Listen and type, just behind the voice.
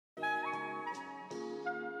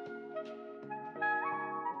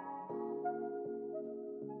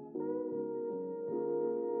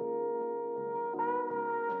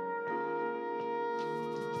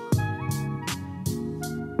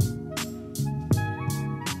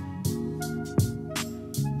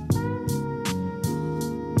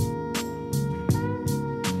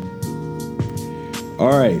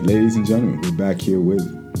All right, ladies and gentlemen, we're back here with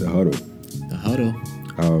The Huddle. The Huddle.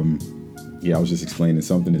 Yeah, I was just explaining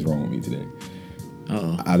something is wrong with me today.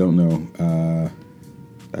 Uh-oh. I don't know.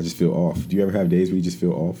 I just feel off. Do you ever have days where you just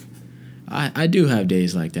feel off? I do have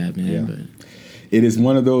days like that, man. Yeah. But It is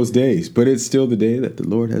one of those days, but it's still the day that the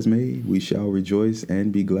Lord has made. We shall rejoice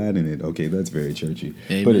and be glad in it. Okay, that's very churchy,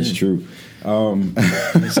 Amen. but it's true.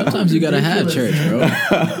 sometimes you gotta have church,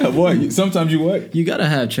 bro. What? Sometimes you what? You gotta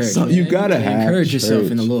have church. So, man. you gotta have encourage yourself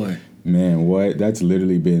in the church. Lord. Man, what? That's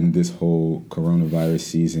literally been this whole coronavirus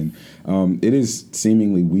season. It is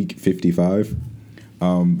seemingly week 55,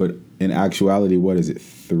 but in actuality, what is it,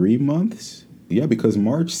 3 months? Yeah, because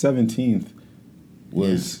March 17th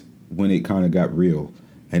was when it kind of got real,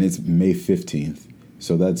 and it's May 15th.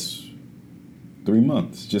 So that's 3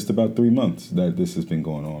 months, just about 3 months that this has been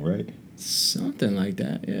going on, right? Something like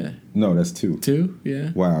that, yeah. No, that's 2. 2,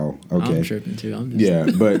 yeah. Wow, okay. I'm tripping too.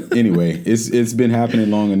 Yeah, but anyway, it's been happening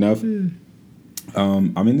long enough.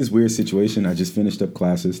 I'm in this weird situation. I just finished up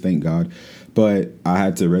classes, thank God. But I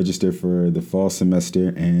had to register for the fall semester,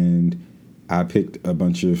 and I picked a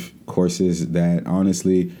bunch of courses that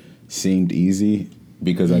honestly seemed easy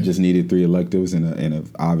because I just needed 3 electives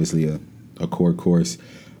and obviously a core course.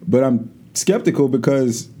 But I'm skeptical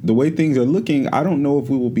because the way things are looking, I don't know if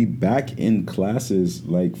we will be back in classes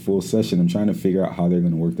like full session. I'm trying to figure out how they're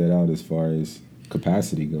going to work that out as far as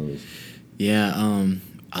capacity goes. Yeah,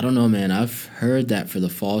 I don't know, man. I've heard that for the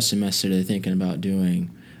fall semester they're thinking about doing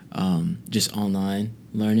just online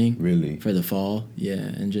learning. Really? For the fall, yeah,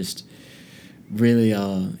 and just really,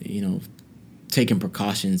 taking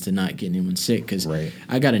precautions to not get anyone sick. Because Right.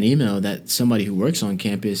 I got an email that somebody who works on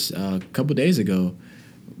campus a couple days ago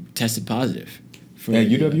tested positive. For At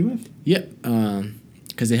UWF? Yep.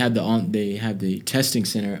 Because they have the testing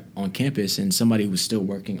center on campus, and somebody who was still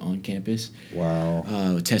working on campus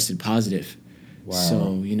Wow. tested positive. Wow.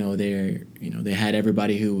 So they had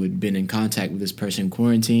everybody who had been in contact with this person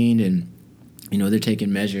quarantined, and they're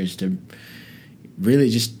taking measures to really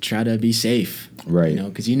just try to be safe. Right.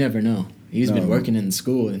 Because you never know. He's been working in the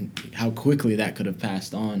school, and how quickly that could have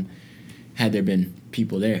passed on had there been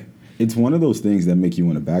people there. It's one of those things that make you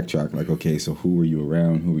want to backtrack. Like, okay, so who were you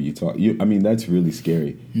around? Who were you talking? I mean, that's really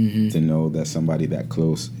scary to know that somebody that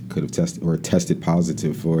close could have tested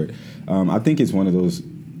positive for it. I think it's one of those,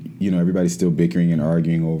 everybody's still bickering and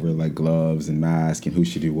arguing over like gloves and masks and who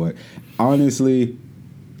should do what. Honestly,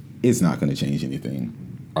 it's not going to change anything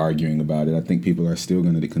arguing about it. I think people are still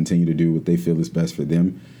going to continue to do what they feel is best for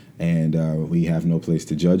them. And we have no place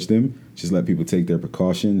to judge them. Just let people take their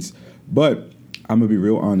precautions. But I'm going to be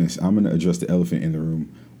real honest. I'm going to address the elephant in the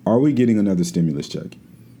room. Are we getting another stimulus check?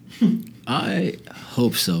 I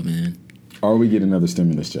hope so, man. Are we getting another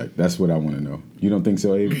stimulus check? That's what I want to know. You don't think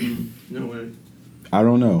so, Abe? No way. I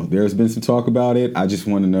don't know. There's been some talk about it. I just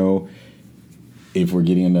want to know if we're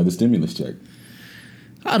getting another stimulus check.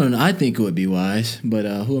 I don't know. I think it would be wise, but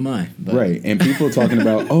who am I? But. Right. And people talking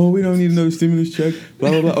about, we don't need another stimulus check,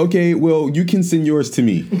 blah, blah, blah. Okay, well, you can send yours to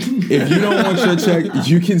me. If you don't want your check,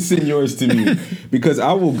 you can send yours to me. Because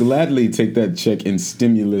I will gladly take that check and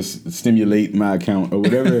stimulate my account or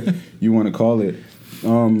whatever you want to call it.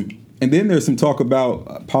 And then there's some talk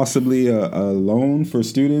about possibly a loan for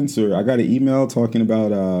students. Or I got an email talking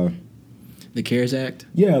about... the CARES Act?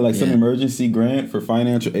 Yeah, like some emergency grant for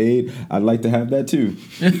financial aid. I'd like to have that too.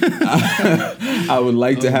 I would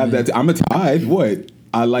like to have that too. I'm a tithe. What?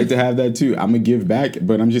 I'd like to have that too. I'm going to give back.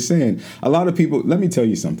 But I'm just saying, a lot of people, let me tell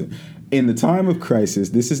you something. In the time of crisis,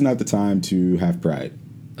 this is not the time to have pride.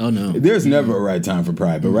 Oh, no. There's never a right time for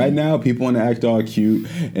pride. But right now, people want to act all cute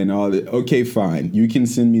and all that. Okay, fine. You can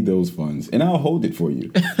send me those funds, and I'll hold it for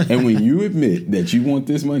you. And when you admit that you want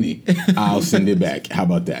this money, I'll send it back. How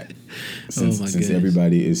about that? Since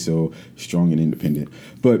everybody is so strong and independent.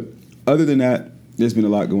 But other than that, there's been a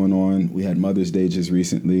lot going on. We had Mother's Day just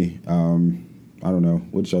recently. I don't know.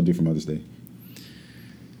 What did y'all do for Mother's Day?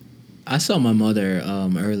 I saw my mother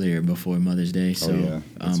earlier before Mother's Day, so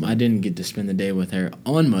I didn't get to spend the day with her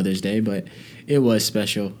on Mother's Day, but it was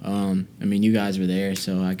special. You guys were there,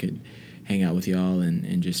 so I could hang out with y'all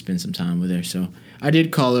and just spend some time with her. So I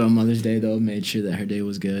did call her on Mother's Day, though, made sure that her day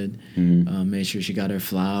was good, made sure she got her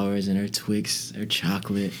flowers and her Twix, her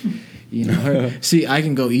chocolate. See, I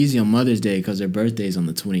can go easy on Mother's Day because her birthday's on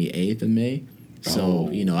the 28th of May, so,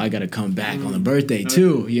 I got to come back on the birthday,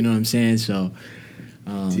 too, you know what I'm saying? So...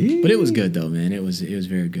 but it was good though, man. It was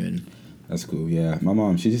very good. That's cool. Yeah, my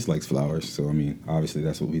mom, she just likes flowers, so obviously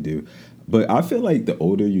that's what we do. But I feel like the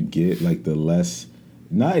older you get, like the less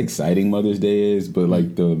not exciting Mother's Day is, but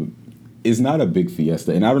like it's not a big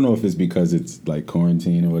fiesta. And I don't know if it's because it's like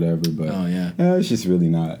quarantine or whatever, but it's just really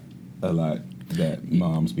not a lot. that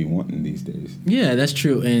moms be wanting these days. Yeah, that's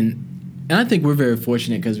true. And I think we're very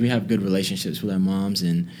fortunate because we have good relationships with our moms,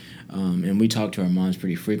 and we talk to our moms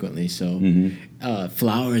pretty frequently. So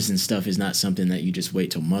flowers and stuff is not something that you just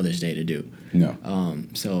wait till Mother's Day to do. No.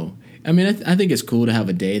 So, I mean, I think it's cool to have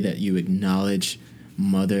a day that you acknowledge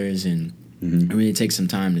mothers and really take some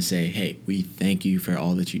time to say, hey, we thank you for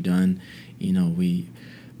all that you've done. You know, we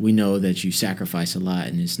know that you sacrifice a lot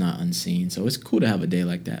and it's not unseen. So it's cool to have a day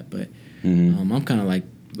like that. But I'm kind of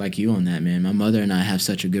like you on that, man. My mother and I have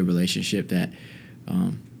such a good relationship that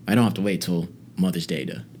I don't have to wait till Mother's Day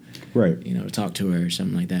to, to talk to her or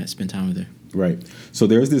something like that, spend time with her. Right. So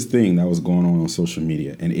there's this thing that was going on social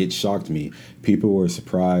media, and it shocked me. People were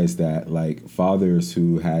surprised that, like, fathers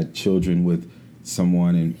who had children with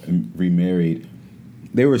someone and remarried,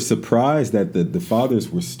 they were surprised that the fathers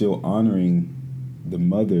were still honoring the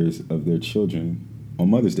mothers of their children on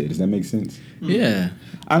Mother's Day. Does that make sense? Yeah.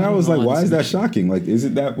 And I was like, why is that shocking? Like,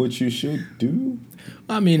 isn't that what you should do?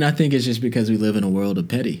 I mean, I think it's just because we live in a world of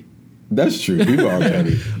petty. That's true. People are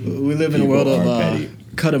petty. We live in a world of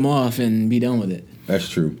cut them off and be done with it. That's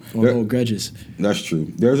true. Or hold grudges. That's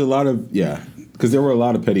true. There's a lot of, because there were a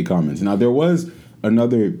lot of petty comments. Now, there was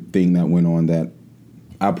another thing that went on that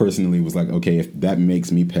I personally was like, okay, if that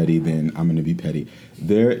makes me petty, then I'm going to be petty.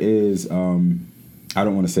 There is, I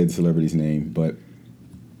don't want to say the celebrity's name, but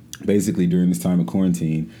basically during this time of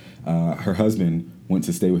quarantine, her husband went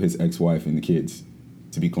to stay with his ex-wife and the kids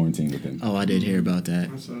to be quarantined with him. Oh, I did hear about that.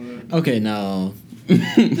 I saw that. Okay, now,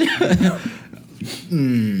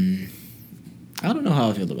 I don't know how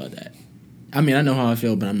I feel about that. I mean, I know how I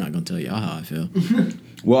feel, but I'm not going to tell y'all how I feel.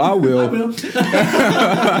 Well, I will.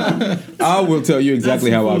 I will tell you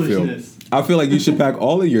exactly how I feel. I feel like you should pack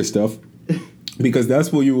all of your stuff because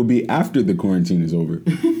that's where you will be after the quarantine is over.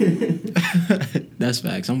 That's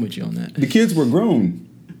facts. I'm with you on that. The kids were grown.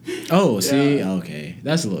 Oh, see? Okay.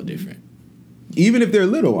 That's a little different. Even if they're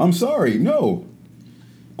little, I'm sorry. No.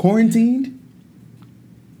 Quarantined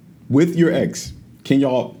with your ex. Can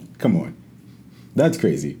y'all, come on. That's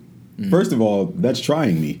crazy. First of all, that's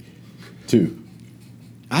trying me, too.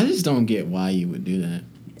 I just don't get why you would do that.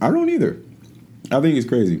 I don't either. I think it's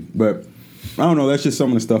crazy. But, I don't know, that's just some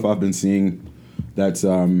of the stuff I've been seeing that's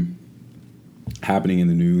happening in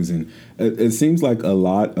the news. And it seems like a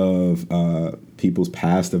lot of people's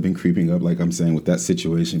past have been creeping up, like I'm saying, with that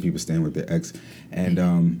situation, people staying with their ex. And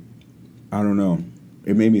I don't know.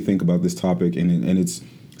 It made me think about this topic, and it's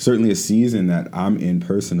certainly a season that I'm in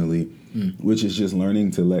personally, which is just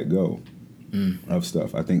learning to let go of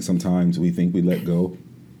stuff. I think sometimes we think we let go,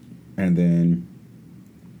 and then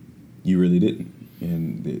you really didn't.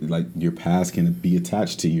 And like your past can be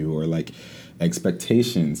attached to you, or like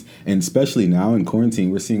expectations. And especially now in quarantine,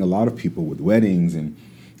 we're seeing a lot of people with weddings and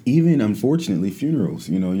even, unfortunately, funerals.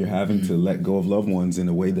 You know, you're having to let go of loved ones in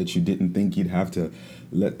a way that you didn't think you'd have to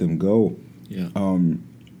let them go. Yeah.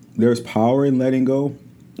 There's power in letting go,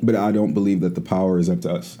 but I don't believe that the power is up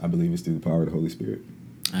to us. I believe it's through the power of the Holy Spirit.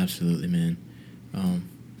 Absolutely, man.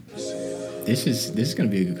 This is going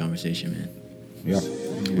to be a good conversation, man. Yeah.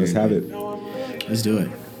 Let's have it. Let's do it.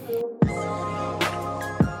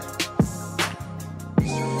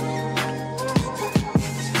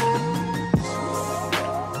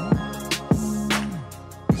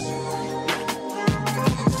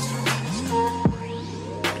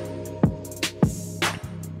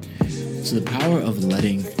 So the power of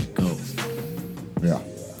letting go. Yeah.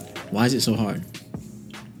 Why is it so hard?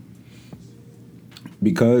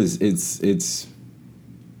 Because it's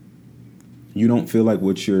you don't feel like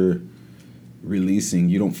what you're releasing,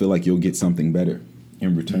 you don't feel like you'll get something better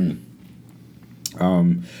in return.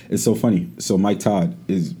 It's so funny. So Mike Todd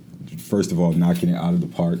is, first of all, knocking it out of the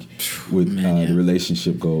park with the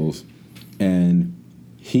relationship goals. And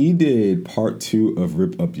he did part 2 of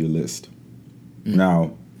Rip Up Your List.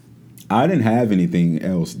 Now, I didn't have anything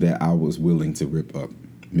else that I was willing to rip up,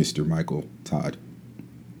 Mr. Michael Todd,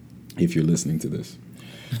 if you're listening to this.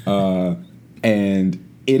 And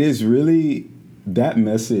it is really, that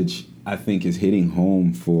message, I think, is hitting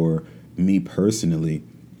home for me personally,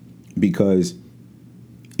 because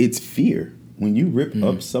it's fear. When you rip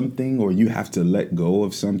up something, or you have to let go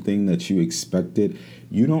of something that you expected,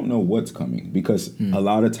 you don't know what's coming, because a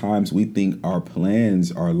lot of times we think our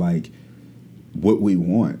plans are like what we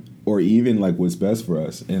want, or even like what's best for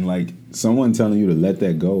us. And like someone telling you to let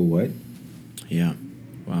that go, what? Yeah.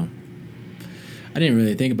 Wow. I didn't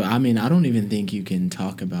really think about, I mean, I don't even think you can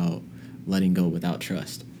talk about letting go without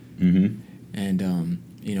trust. And,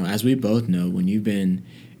 you know, as we both know, when you've been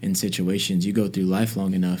in situations, you go through life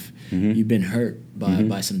long enough, you've been hurt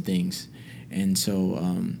by some things. And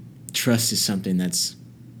so trust is something that's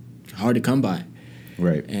hard to come by.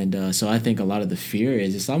 Right. And so I think a lot of the fear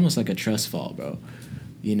is it's almost like a trust fall, bro.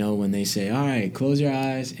 You know, when they say, all right, close your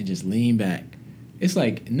eyes and just lean back. It's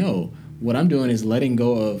like, no, what I'm doing is letting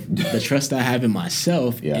go of the trust I have in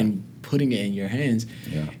myself and putting it in your hands.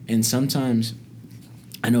 Yeah. And sometimes,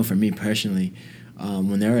 I know for me personally,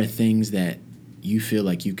 when there are things that you feel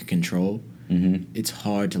like you can control, it's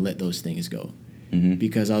hard to let those things go.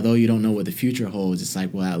 Because although you don't know what the future holds, it's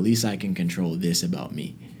like, well, at least I can control this about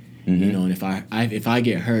me. You know, and if I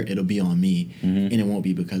get hurt, it'll be on me, and it won't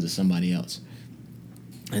be because of somebody else.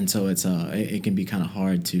 And so it can be kind of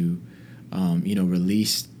hard to,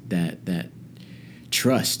 release that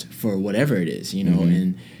trust for whatever it is, you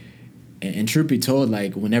know. And truth be told,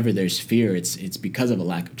 like whenever there's fear, it's because of a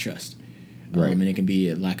lack of trust. Right. And it can be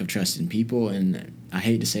a lack of trust in people, and I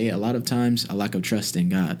hate to say it, a lot of times a lack of trust in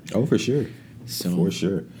God. Oh, for sure. So for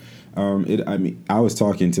sure. I was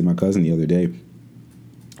talking to my cousin the other day,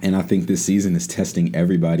 and I think this season is testing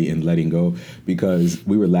everybody in letting go, because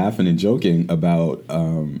we were laughing and joking about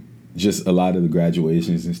just a lot of the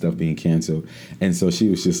graduations and stuff being canceled. And so she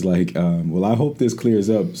was just like, well, I hope this clears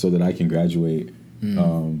up so that I can graduate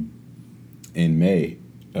in May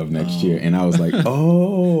of next year. And I was like,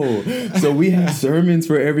 oh, so we have sermons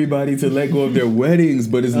for everybody to let go of their weddings,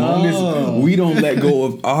 but as long as we don't let go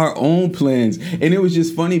of our own plans. And it was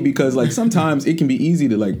just funny because like sometimes it can be easy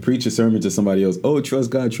to like preach a sermon to somebody else. Oh, trust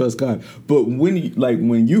God. But when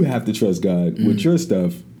you have to trust God with your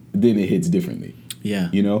stuff, then it hits differently. Yeah.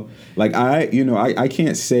 You know, like I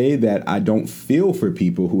can't say that I don't feel for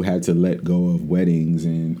people who had to let go of weddings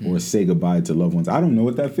or say goodbye to loved ones. I don't know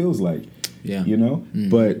what that feels like. Yeah. You know,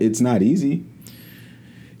 but it's not easy.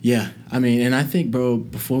 Yeah. I mean, and I think, bro,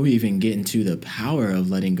 before we even get into the power of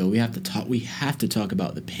letting go, we have to talk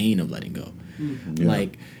about the pain of letting go. Yeah.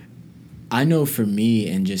 Like, I know for me,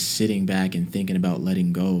 and just sitting back and thinking about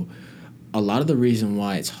letting go, a lot of the reason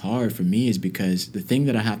why it's hard for me is because the thing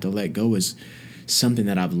that I have to let go is something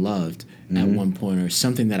that I've loved at one point, or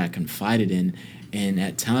something that I confided in. And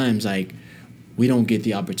at times, like, we don't get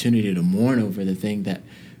the opportunity to mourn over the thing that,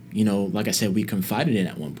 you know, like I said, we confided in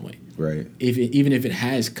at one point. Right. Even if it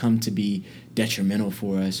has come to be detrimental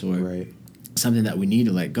for us, or something that we need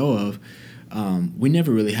to let go of, we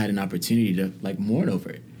never really had an opportunity to like mourn over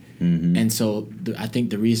it. And so I think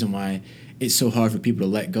the reason why it's so hard for people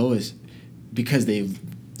to let go is because they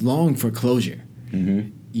long for closure.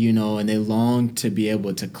 You know, and they long to be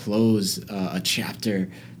able to close a chapter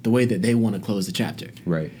the way that they want to close the chapter.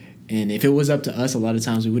 Right. And if it was up to us, a lot of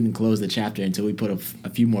times we wouldn't close the chapter until we put a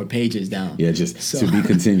few more pages down. Yeah, to be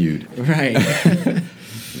continued. Right.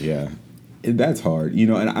 Yeah. That's hard. You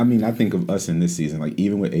know, and I mean, I think of us in this season, like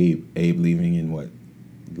even with Abe leaving in what?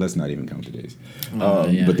 Let's not even count the days.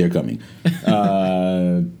 But they're coming.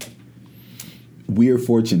 We are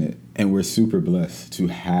fortunate and we're super blessed to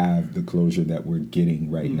have the closure that we're getting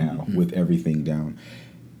right now with everything down.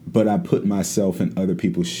 But I put myself in other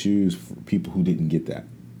people's shoes for people who didn't get that.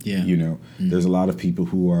 Yeah. You know, there's a lot of people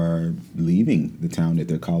who are leaving the town that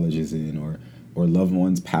their college is in, or loved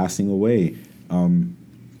ones passing away. And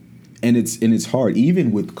it's hard.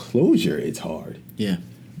 Even with closure, it's hard. Yeah.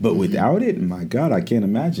 But without it, my God, I can't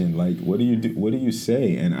imagine. Like, what do you do? What do you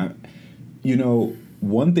say? And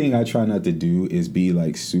one thing I try not to do is be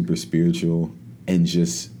like super spiritual and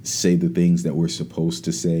just say the things that we're supposed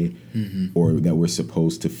to say or that we're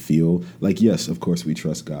supposed to feel. Like, yes, of course we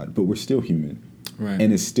trust God, but we're still human. Right.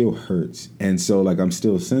 And it still hurts. And so, like, I'm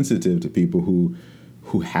still sensitive to people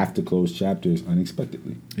who have to close chapters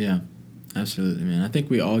unexpectedly. Yeah, absolutely, man. I think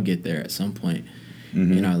we all get there at some point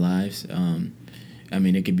in our lives. I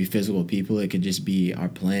mean, it could be physical people. It could just be our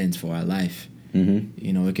plans for our life.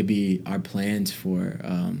 You know, it could be our plans for,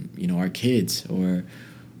 our kids or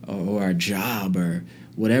our job or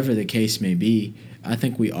whatever the case may be. I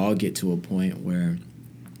think we all get to a point where,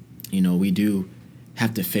 we do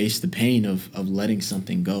have to face the pain of letting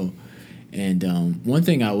something go. And one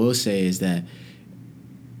thing I will say is that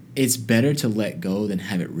it's better to let go than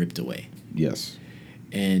have it ripped away. Yes.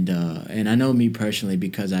 And I know me personally,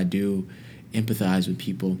 because I do empathize with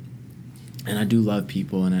people and I do love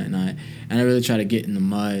people, and I really try to get in the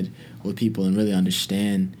mud with people and really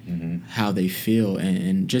understand how they feel.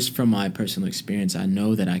 And just from my personal experience, I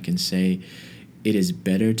know that I can say it is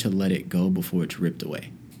better to let it go before it's ripped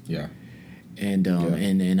away. Yeah. And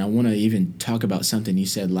I want to even talk about something you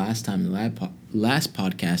said last time in the last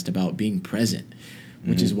podcast about being present,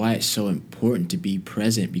 which is why it's so important to be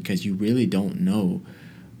present, because you really don't know,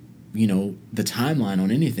 the timeline on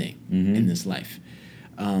anything in this life.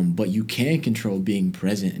 But you can control being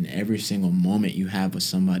present in every single moment you have with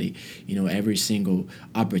somebody, every single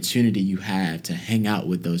opportunity you have to hang out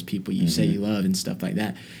with those people you say you love and stuff like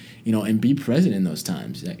that, and be present in those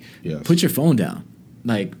times. Like, put your phone down.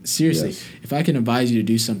 Like, seriously, if I can advise you to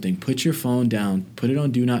do something, put your phone down, put it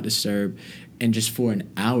on Do Not Disturb, and just for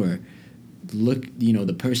an hour, look,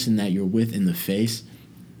 the person that you're with in the face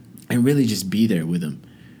and really just be there with them.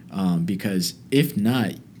 Because if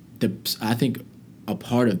not, I think a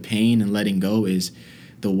part of pain and letting go is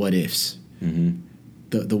the what ifs,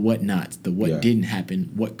 the what nots, the what didn't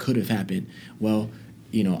happen, what could have happened. Well,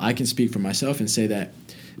 I can speak for myself and say that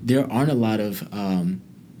there aren't a lot of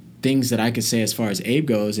things that I could say as far as Abe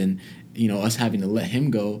goes, and us having to let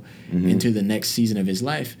him go into the next season of his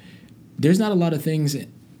life. There's not a lot of things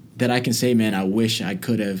that I can say, man, I wish I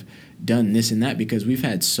could have done this and that, because we've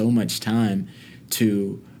had so much time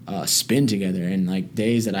to spend together, and like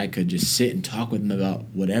days that I could just sit and talk with him about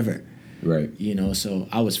whatever. Right. So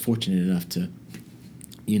I was fortunate enough to,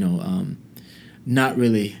 not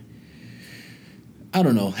really, I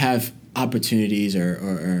don't know, have opportunities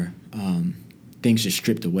or things just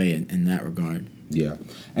stripped away in that regard. Yeah.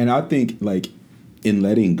 And I think, like, in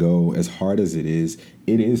letting go, as hard as it is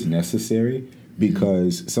necessary,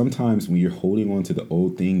 because sometimes when you're holding on to the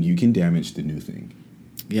old thing, you can damage the new thing.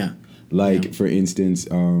 Yeah. Like, for instance,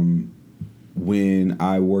 when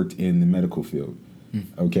I worked in the medical field,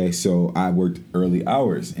 okay, so I worked early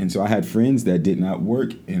hours. And so I had friends that did not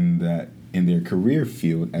work in their career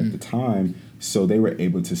field at the time, so they were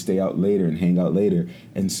able to stay out later and hang out later.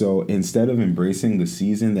 And so instead of embracing the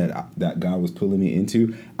season that God was pulling me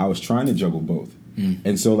into, I was trying to juggle both.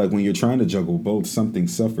 And so, like, when you're trying to juggle both, something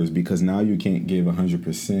suffers, because now you can't give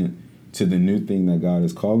 100% to the new thing that God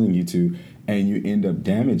is calling you to, and you end up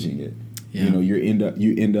damaging it. Yeah.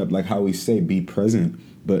 You end up like how we say, be present,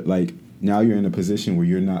 but like now you're in a position where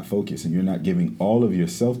you're not focused and you're not giving all of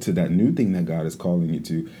yourself to that new thing that God is calling you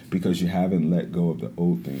to, because you haven't let go of the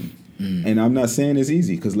old thing. And I'm not saying it's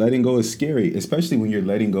easy, because letting go is scary, especially when you're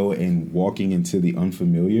letting go and walking into the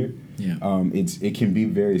unfamiliar. Yeah. It can be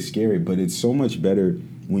very scary, but it's so much better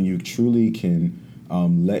when you truly can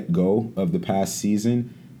let go of the past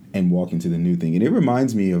season and walk into the new thing. And it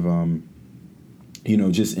reminds me of,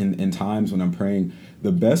 just in times when I'm praying,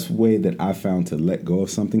 the best way that I found to let go of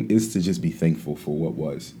something is to just be thankful for what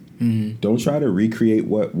was. Don't try to recreate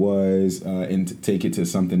what was and take it to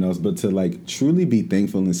something else, but to like truly be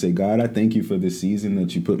thankful and say, God, I thank you for this season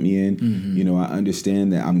that you put me in. I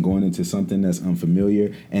understand that I'm going into something that's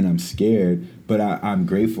unfamiliar and I'm scared, but I'm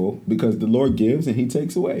grateful because the Lord gives and he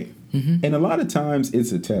takes away. And a lot of times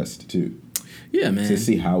it's a test too. Yeah, man. To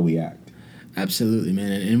see how we act. Absolutely,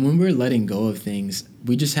 man. And when we're letting go of things,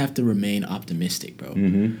 we just have to remain optimistic, bro.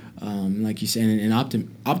 Like you said,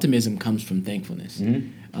 and optimism comes from thankfulness.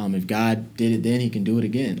 If God did it then, he can do it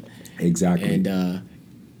again. Exactly.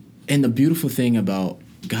 And the beautiful thing about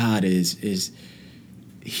God is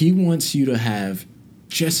he wants you to have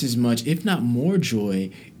just as much, if not more,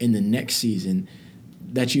 joy in the next season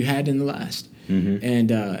that you had in the last.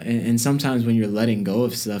 And sometimes when you're letting go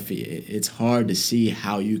of stuff, it's hard to see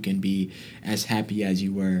how you can be as happy as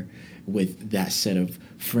you were with that set of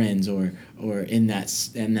friends or in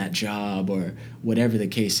that job or whatever the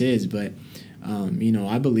case is. But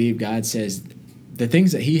I believe God says the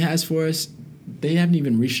things that he has for us, they haven't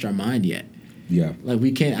even reached our mind yet. Yeah. Like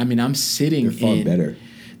we can't, I'm sitting They're far better.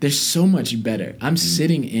 They're so much better. I'm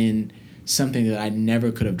sitting in something that I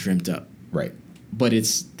never could have dreamt up. Right. But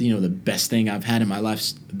it's, the best thing I've had in my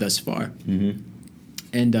life thus far.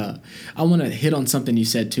 And I want to hit on something you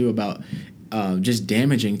said, too, about just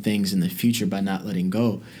damaging things in the future by not letting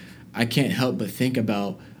go. I can't help but think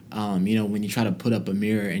about, when you try to put up a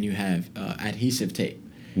mirror and you have adhesive tape.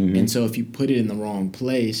 And so if you put it in the wrong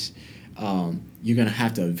place, you're going to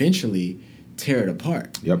have to eventually tear it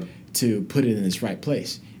apart to put it in its right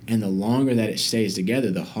place. And the longer that it stays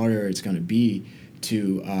together, the harder it's going to be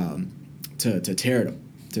to tear it,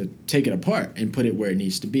 to take it apart and put it where it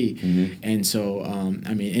needs to be. And so,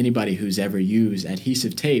 anybody who's ever used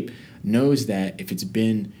adhesive tape knows that if it's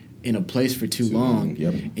been in a place for too long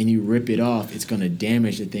and you rip it off, it's going to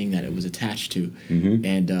damage the thing that it was attached to.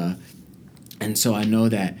 And so I know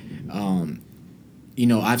that,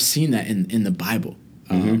 I've seen that in the Bible.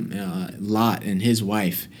 Lot and his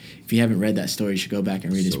wife. If you haven't read that story, you should go back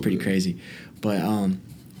and read it. It's pretty crazy. But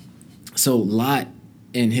so Lot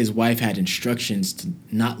and his wife had instructions to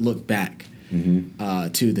not look back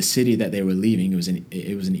to the city that they were leaving.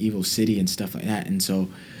 It was an evil city and stuff like that. And so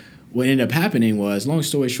what ended up happening was, long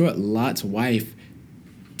story short, Lot's wife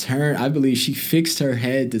turned. I believe she fixed her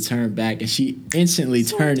head to turn back, and she instantly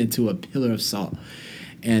turned into a pillar of salt.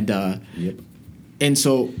 And Yep. and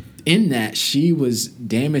so in that, she was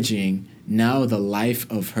damaging now the life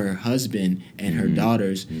of her husband and her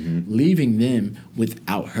daughters, leaving them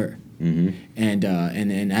without her. And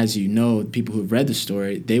as you know, people who've read the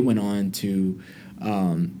story, they went on to,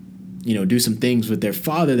 do some things with their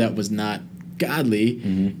father that was not godly,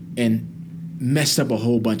 and messed up a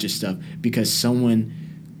whole bunch of stuff because someone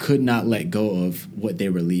could not let go of what they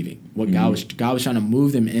were leaving. What God was trying to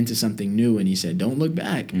move them into something new, and He said, "Don't look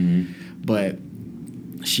back." But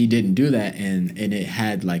she didn't do that, and it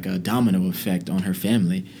had like a domino effect on her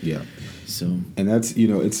family. Yeah. So, and that's,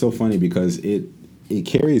 it's so funny because it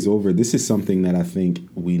carries over. This is something that I think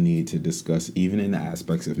we need to discuss even in the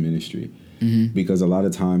aspects of ministry. Because a lot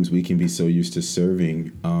of times we can be so used to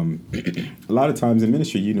serving. A lot of times in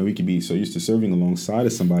ministry, we can be so used to serving alongside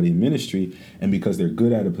of somebody in ministry, and because they're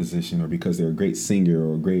good at a position, or because they're a great singer,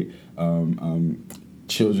 or a great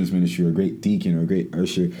children's ministry, or a great deacon, or a great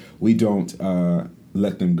usher, we don't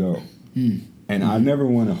let them go. And I never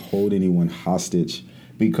want to hold anyone hostage,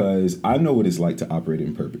 because I know what it's like to operate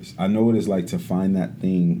in purpose. I know what it's like to find that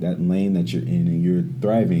thing, that lane that you're in, and you're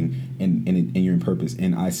thriving, and you're in purpose.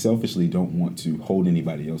 And I selfishly don't want to hold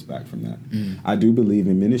anybody else back from that. I do believe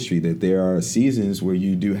in ministry that there are seasons where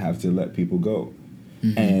you do have to let people go.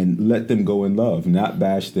 And let them go in love, not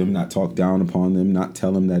bash them, not talk down upon them, not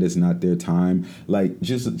tell them that it's not their time. Like,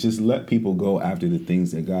 just let people go after the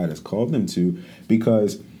things that God has called them to,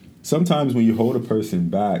 because sometimes when you hold a person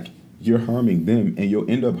back, you're harming them, and you'll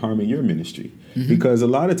end up harming your ministry. Because a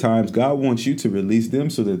lot of times God wants you to release them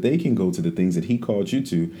so that they can go to the things that He called you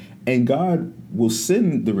to, and God will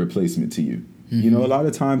send the replacement to you. A lot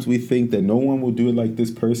of times we think that no one will do it like this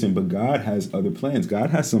person, but God has other plans. God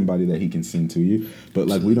has somebody that He can send to you, but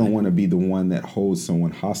like, we don't want to be the one that holds someone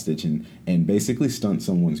hostage and basically stunt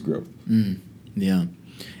someone's growth. Yeah.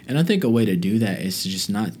 And I think a way to do that is to just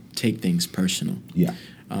not take things personal. Yeah.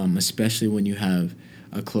 Especially when you have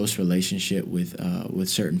a close relationship with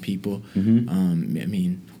certain people.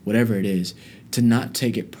 Whatever it is, to not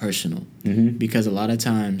take it personal, because a lot of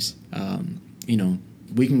times,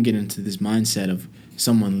 we can get into this mindset of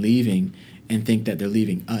someone leaving and think that they're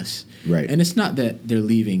leaving us. Right. And it's not that they're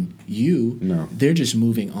leaving you. No. They're just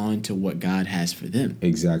moving on to what God has for them.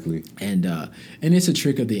 Exactly. And it's a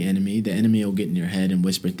trick of the enemy. The enemy will get in your head and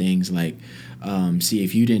whisper things like, see,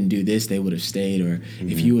 if you didn't do this, they would have stayed, or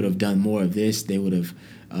if you would have done more of this, they would have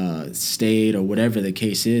stayed, or whatever the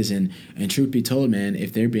case is. And truth be told, man,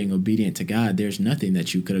 if they're being obedient to God, there's nothing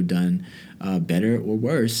that you could have done better or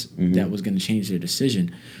worse that was going to change their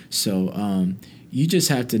decision. So you just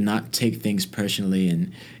have to not take things personally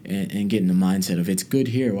and get in the mindset of, it's good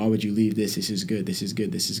here, why would you leave this? This is good, this is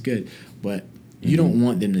good, this is good. But you don't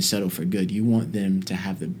want them to settle for good. You want them to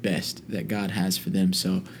have the best that God has for them.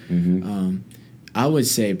 So I would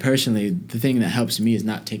say, personally, the thing that helps me is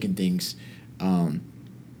not taking things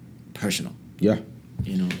personal. Yeah.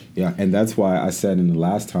 Yeah, and that's why I said in the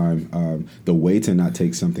last time, the way to not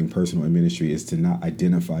take something personal in ministry is to not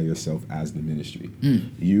identify yourself as the ministry.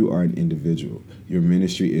 You are an individual. Your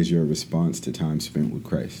ministry is your response to time spent with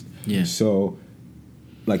Christ. Yeah. So,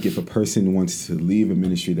 like, if a person wants to leave a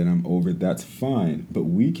ministry that I'm over, that's fine, but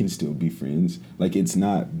we can still be friends. Like, it's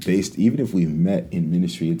not based, even if we've met in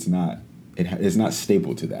ministry, it's not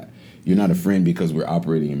staple to that. You're not a friend because we're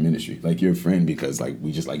operating in ministry. Like, you're a friend because, like,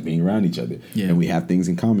 we just like being around each other, and we have things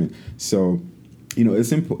in common. So,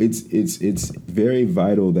 it's very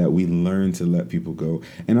vital that we learn to let people go.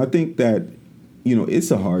 And I think that, it's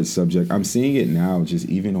a hard subject. I'm seeing it now, just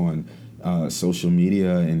even on social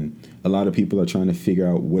media, and a lot of people are trying to figure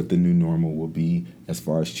out what the new normal will be as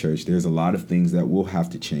far as church. There's a lot of things that will have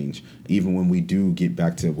to change, even when we do get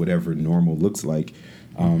back to whatever normal looks like.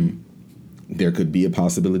 There could be a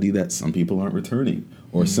possibility that some people aren't returning,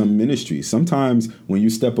 or some ministries. Sometimes when you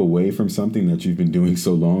step away from something that you've been doing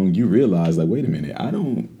so long, you realize, like, wait a minute, I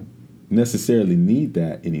don't necessarily need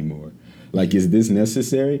that anymore. Like, is this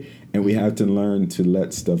necessary? And we have to learn to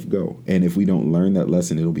let stuff go. And if we don't learn that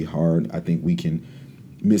lesson, it'll be hard. I think we can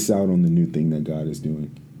miss out on the new thing that God is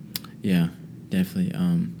doing. Yeah, definitely.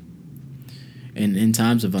 In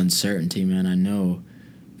times of uncertainty, man, I know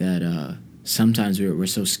that sometimes we're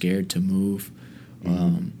so scared to move.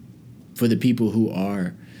 For the people who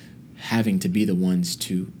are having to be the ones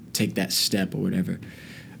to take that step or whatever,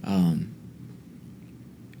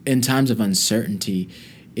 in times of uncertainty,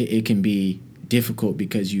 it can be difficult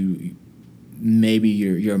because maybe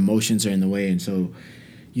your emotions are in the way, and so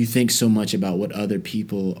you think so much about what other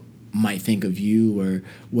people might think of you, or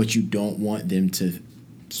what you don't want them to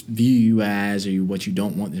view you as, or what you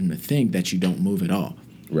don't want them to think, that you don't move at all.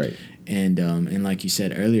 Right. And like you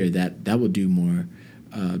said earlier, that will do more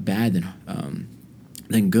bad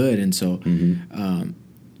than good. And so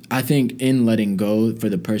I think in letting go for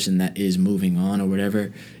the person that is moving on or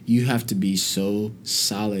whatever, you have to be so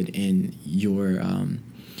solid in your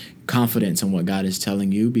confidence in what God is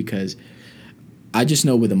telling you, because I just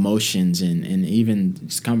know with emotions and even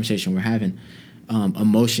this conversation we're having,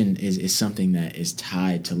 emotion is something that is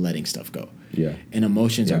tied to letting stuff go. Yeah. And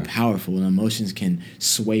emotions are powerful, and emotions can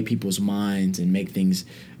sway people's minds and make things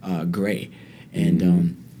gray.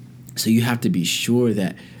 And so you have to be sure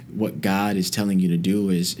that what God is telling you to do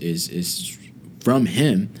is from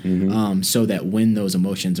Him, so that when those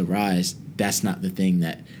emotions arise, that's not the thing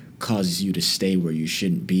that causes you to stay where you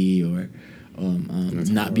shouldn't be, or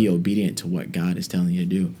not be obedient to what God is telling you to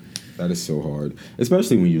do. That is so hard,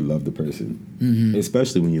 especially when you love the person.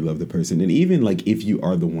 Especially when you love the person. And even like if you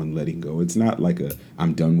are the one letting go, it's not like a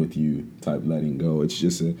I'm done with you type letting go. It's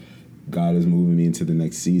just a God is moving me into the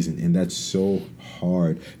next season. And that's so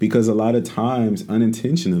hard, because a lot of times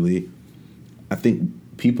unintentionally, I think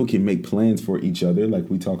people can make plans for each other, like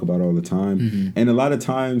we talk about all the time. And a lot of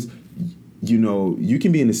times, you know, you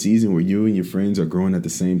can be in a season where you and your friends are growing at the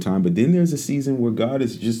same time, but then there's a season where God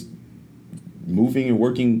is just moving and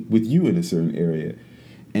working with you in a certain area.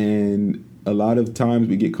 And a lot of times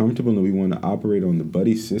we get comfortable and we want to operate on the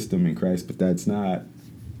buddy system in Christ, but that's not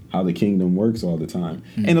how the kingdom works all the time.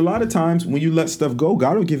 And a lot of times when you let stuff go,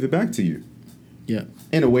 God will give it back to you. Yeah.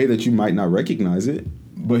 In a way that you might not recognize it,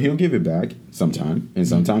 but He'll give it back sometime, and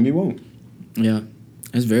sometime He won't. Yeah,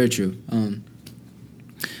 that's very true.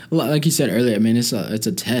 Like you said earlier, I mean, it's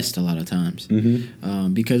a test a lot of times,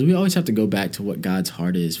 because we always have to go back to what God's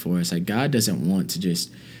heart is for us. Like, God doesn't want to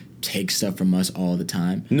just take stuff from us all the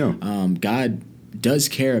time. No. God does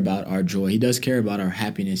care about our joy. He does care about our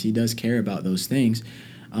happiness. He does care about those things,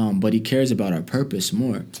 but He cares about our purpose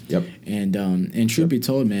more. Yep. And truth be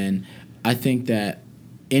told, man, I think that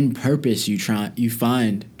in purpose you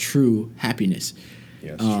find true happiness.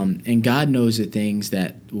 Yes, and God knows the things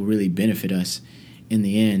that will really benefit us in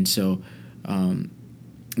the end. So, I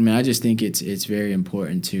mean, I just think it's very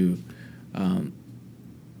important to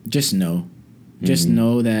just know. Just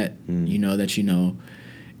know that you know that you know.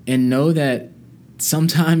 And know that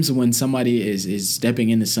sometimes when somebody is stepping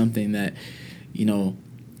into something that, you know,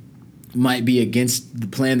 might be against the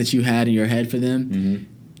plan that you had in your head for them,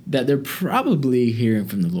 that they're probably hearing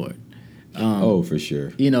from the Lord. For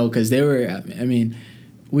sure. You know, because I mean,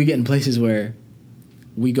 we get in places where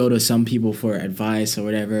we go to some people for advice or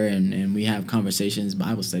whatever, and we have conversations,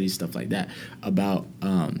 Bible studies, stuff like that, about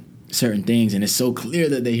certain things, and it's so clear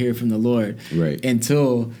that they hear from the Lord, right?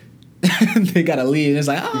 Until they gotta leave. It's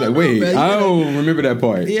like, oh, wait, man, I don't remember that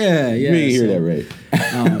part. Yeah. You ain't hear that right.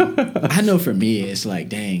 I know for me, it's like,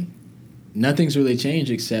 dang, nothing's really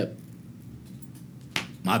changed except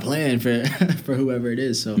my plan for whoever it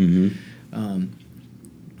is. So, yeah,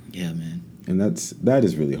 man. And that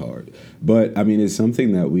is really hard. But, I mean, it's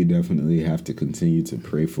something that we definitely have to continue to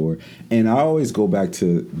pray for. And I always go back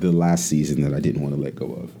to the last season that I didn't want to let go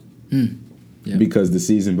of. Yeah. Because the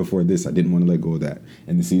season before this, I didn't want to let go of that.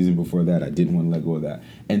 And the season before that, I didn't want to let go of that.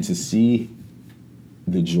 And to see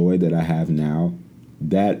the joy that I have now,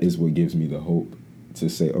 that is what gives me the hope to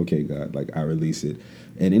say, okay, God, like, I release it.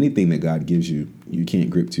 And anything that God gives you, you can't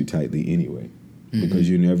grip too tightly anyway. Because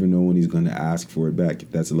you never know when He's going to ask for it back,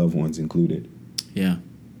 if that's loved ones included. Yeah,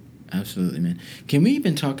 absolutely, man. Can we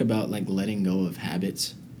even talk about, like, letting go of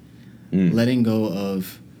habits? Letting go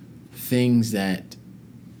of things that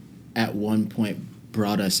at one point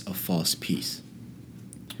brought us a false peace.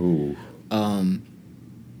 Ooh. I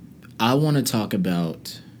want to talk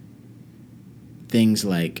about things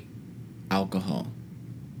like alcohol,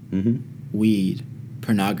 weed,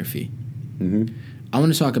 pornography. I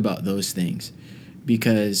want to talk about those things,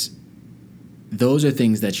 because those are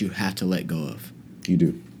things that you have to let go of. You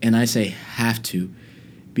do. And I say have to,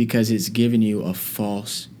 because it's giving you a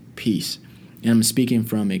false peace. And I'm speaking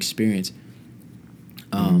from experience.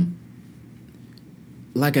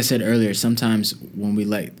 Like I said earlier, sometimes when we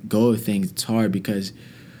let go of things, it's hard because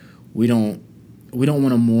we don't want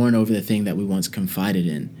to mourn over the thing that we once confided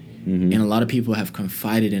in. And a lot of people have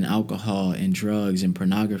confided in alcohol and drugs and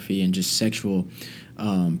pornography and just sexual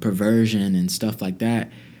perversion and stuff like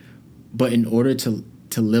that. But in order to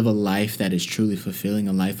live a life that is truly fulfilling,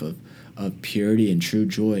 a life of purity and true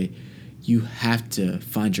joy, you have to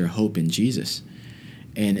find your hope in Jesus.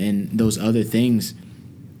 And those other things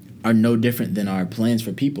are no different than our plans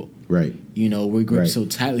for people. Right. You know, we're gripped so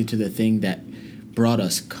tightly to the thing that brought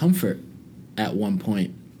us comfort at one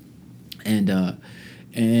point. And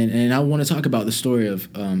I want to talk about the story of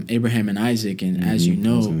Abraham and Isaac. And as you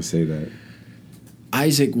know, I was going to say that.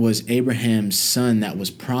 Isaac was Abraham's son that was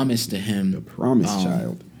promised to him. The promised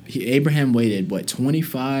child. Abraham waited,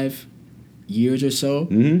 25 years or so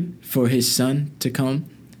for his son to come.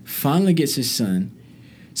 Finally gets his son,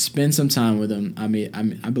 spends some time with him.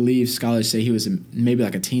 I believe scholars say he was maybe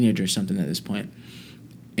like a teenager or something at this point.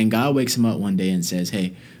 And God wakes him up one day and says,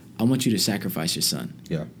 hey, I want you to sacrifice your son.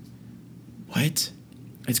 Yeah. What?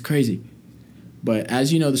 It's crazy. But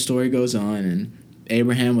as you know, the story goes on, and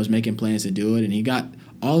Abraham was making plans to do it, and he got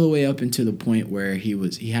all the way up into the point where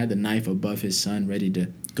he had the knife above his son ready to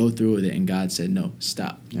go through with it, and God said, no,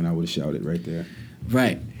 stop. And I would have shouted right there.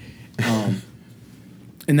 Right.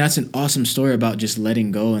 And that's an awesome story about just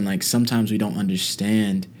letting go, and like sometimes we don't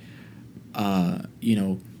understand,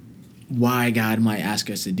 why God might ask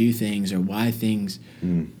us to do things or why things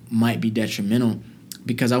might be detrimental.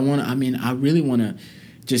 Because I really want to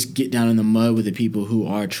just get down in the mud with the people who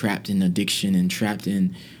are trapped in addiction and trapped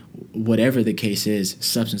in whatever the case is,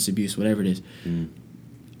 substance abuse, whatever it is.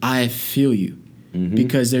 I feel you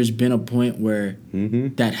because there's been a point where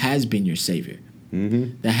that has been your savior.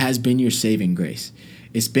 That has been your saving grace.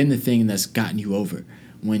 It's been the thing that's gotten you over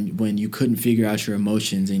when you couldn't figure out your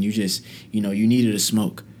emotions and you just, you needed a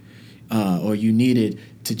smoke or you needed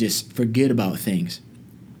to just forget about things.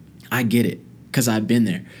 I get it because I've been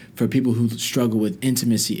there. For people who struggle with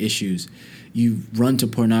intimacy issues, you run to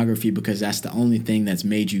pornography because that's the only thing that's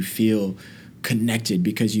made you feel connected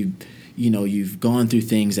because you've gone through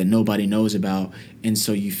things that nobody knows about, and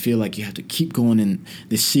so you feel like you have to keep going in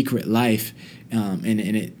this secret life, and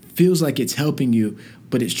it feels like it's helping you,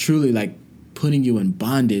 but it's truly like putting you in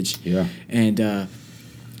bondage,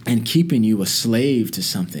 and keeping you a slave to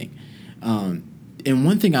something. And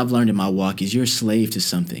one thing I've learned in my walk is you're a slave to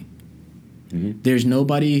something. There's no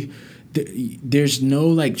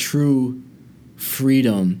like true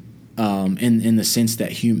freedom in the sense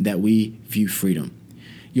that we view freedom.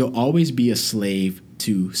 You'll always be a slave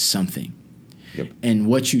to something. Yep. And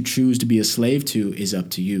what you choose to be a slave to is up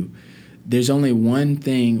to you. There's only one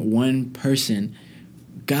thing, one person,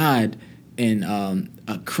 God, and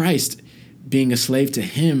Christ. Being a slave to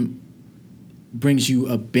him brings you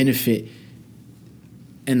a benefit,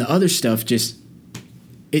 and the other stuff just,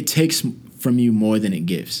 it takes from you more than it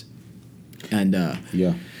gives. And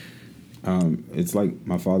it's like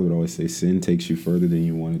my father would always say, sin takes you further than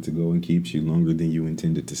you wanted to go and keeps you longer than you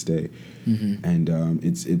intended to stay. And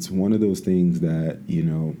it's one of those things that,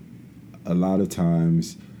 a lot of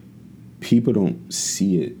times people don't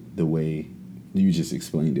see it the way you just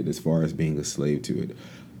explained it as far as being a slave to it.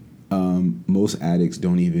 Most addicts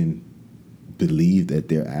don't even believe that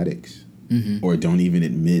they're addicts or don't even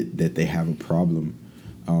admit that they have a problem.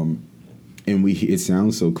 And it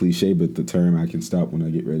sounds so cliche, but the term "I can stop when I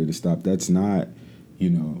get ready to stop," that's not,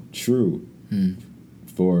 true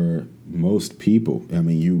for most people. I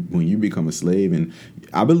mean, when you become a slave, and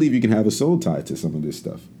I believe you can have a soul tie to some of this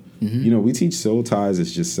stuff. We teach soul ties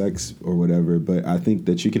as just sex or whatever, but I think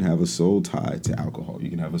that you can have a soul tie to alcohol. You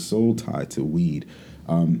can have a soul tie to weed.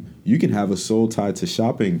 You can have a soul tie to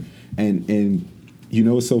shopping. And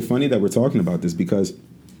it's so funny that we're talking about this because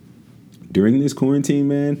during this quarantine,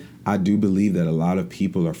 man, I do believe that a lot of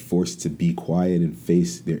people are forced to be quiet and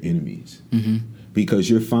face their enemies. Because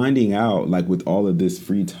you're finding out, like with all of this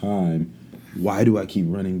free time, why do I keep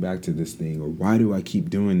running back to this thing? Or why do I keep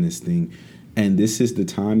doing this thing? And this is the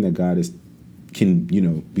time that God can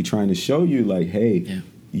be trying to show you, like, hey,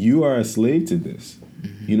 you are a slave to this.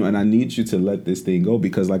 And I need you to let this thing go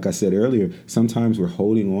because, like I said earlier, sometimes we're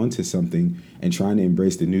holding on to something and trying to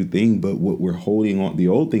embrace the new thing, but what we're holding on, the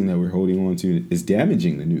old thing that we're holding on to is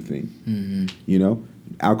damaging the new thing.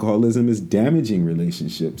 Alcoholism is damaging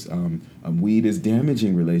relationships. Weed is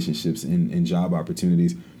damaging relationships and job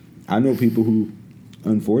opportunities. I know people who,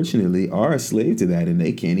 unfortunately, are a slave to that, and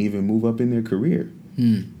they can't even move up in their career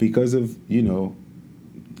because of,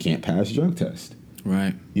 can't pass drug test.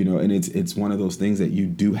 Right. And it's one of those things that you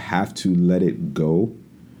do have to let it go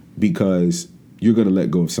because you're going to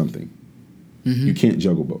let go of something. You can't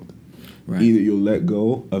juggle both. Right. Either you'll let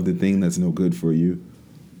go of the thing that's no good for you,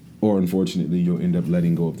 or unfortunately, you'll end up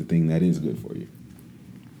letting go of the thing that is good for you.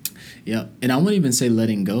 Yeah. And I won't even say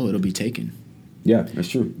letting go. It'll be taken. Yeah, that's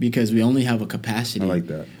true. Because we only have a capacity. I like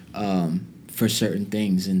that. For certain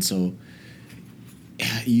things. And so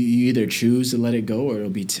you either choose to let it go or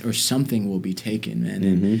or something will be taken,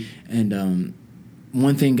 man. And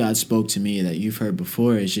one thing God spoke to me that you've heard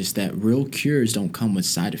before is just that real cures don't come with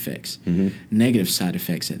side effects, negative side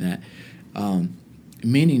effects at that.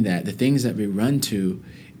 Meaning that the things that we run to,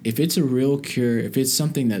 if it's a real cure, if it's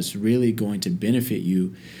something that's really going to benefit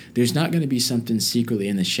you, there's not going to be something secretly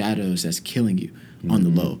in the shadows that's killing you on the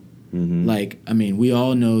low. Like, I mean, we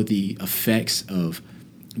all know the effects of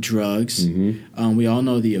drugs. We all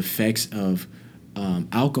know the effects of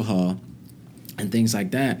alcohol and things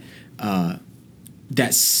like that.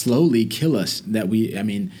 That slowly kill us.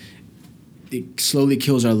 It slowly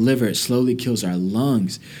kills our liver. It slowly kills our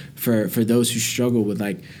lungs. For those who struggle with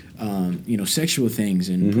like, sexual things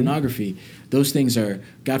and pornography, those things are,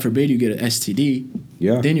 God forbid you get an STD.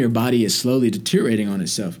 Yeah. Then your body is slowly deteriorating on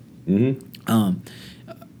itself.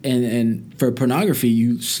 And for pornography,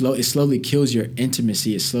 it slowly kills your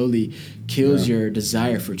intimacy. It slowly kills your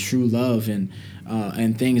desire for true love and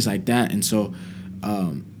things like that. And so,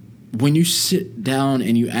 when you sit down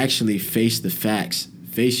and you actually face the facts,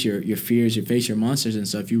 face your fears, you face your monsters and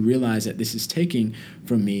stuff, you realize that this is taking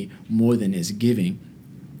from me more than it's giving.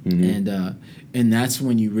 And that's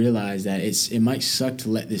when you realize that it might suck to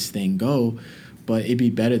let this thing go, but it'd be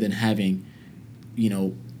better than having,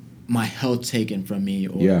 my health taken from me,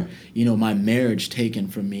 or my marriage taken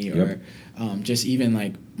from me, or just even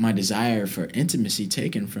like my desire for intimacy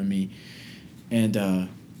taken from me. And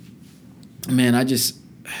man,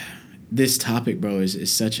 this topic, bro,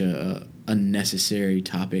 is such a necessary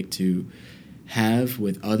topic to have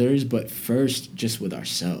with others, but first just with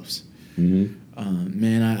ourselves.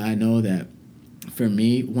 Man, I know that for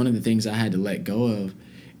me, one of the things I had to let go of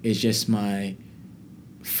is just my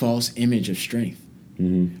false image of strength.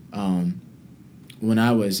 When I'm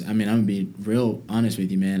gonna be real honest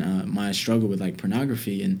with you, man. My struggle with like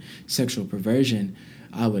pornography and sexual perversion,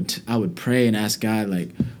 I would pray and ask God, like,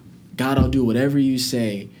 God, I'll do whatever you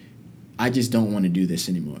say. I just don't want to do this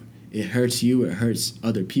anymore. It hurts you. It hurts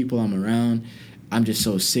other people I'm around. I'm just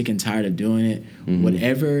so sick and tired of doing it.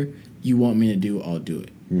 Whatever you want me to do, I'll do it.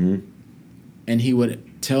 And he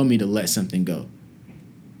would tell me to let something go.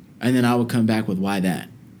 And then I would come back with, why that?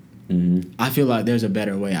 I feel like there's a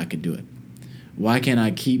better way I could do it. Why can't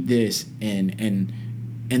I keep this and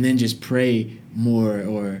then just pray more,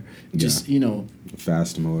 or just,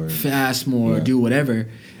 fast more, do whatever?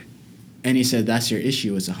 And he said, that's your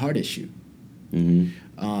issue. It's a heart issue.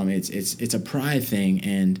 It's a pride thing.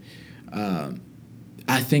 And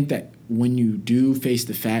I think that when you do face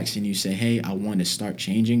the facts and you say, hey, I want to start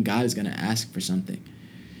changing, God is going to ask for something.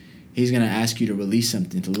 He's going to ask you to release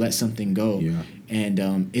something, to let something go.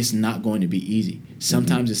 And it's not going to be easy.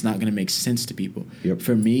 Sometimes it's not going to make sense to people.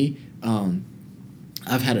 For me,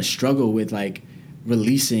 I've had a struggle with like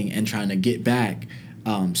releasing and trying to get back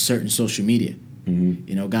certain social media.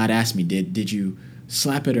 God asked me, did you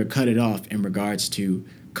slap it or cut it off, in regards to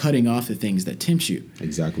cutting off the things that tempt you?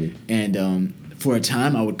 Exactly. And for a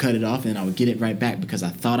time, I would cut it off and I would get it right back because I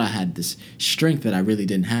thought I had this strength that I really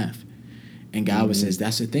didn't have. And God says,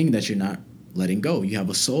 that's the thing that you're not letting go. You have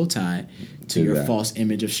a soul tie to your false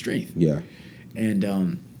image of strength.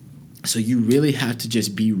 And so you really have to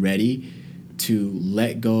just be ready to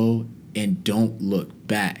let go and don't look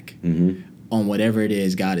back on whatever it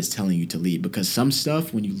is God is telling you to leave. Because some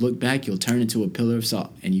stuff, when you look back, you'll turn into a pillar of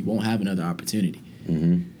salt and you won't have another opportunity.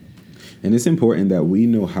 And it's important that we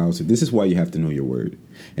know how to. This is why you have to know your word.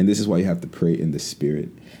 And this is why you have to pray in the Spirit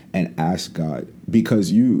and ask God.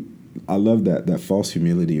 Because I love that false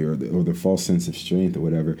humility or the false sense of strength or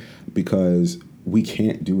whatever, because we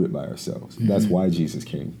can't do it by ourselves. That's why Jesus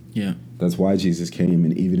came. That's why Jesus came.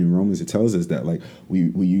 And even in Romans, it tells us that like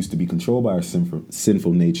we used to be controlled by our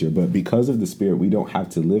sinful nature, but because of the Spirit, we don't have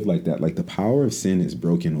to live like that. Like the power of sin is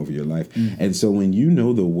broken over your life. And so when you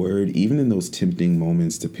know the word, even in those tempting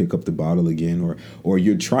moments to pick up the bottle again, or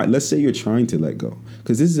let's say you're trying to let go,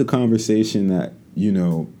 because this is a conversation that,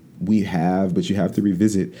 we have, but you have to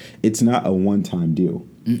revisit. It's not a one-time deal.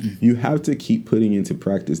 You have to keep putting into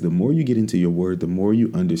practice. The more you get into your word, the more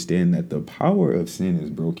you understand that the power of sin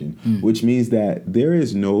is broken, which means that there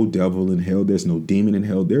is no devil in hell. There's no demon in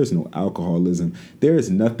hell. There's no alcoholism. There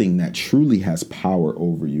is nothing that truly has power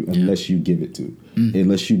over you unless you give it to,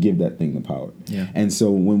 unless you give that thing the power. And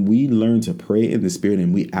so when we learn to pray in the Spirit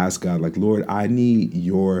and we ask God, like, Lord, I need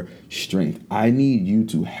your strength. I need you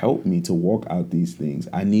to help me to walk out these things.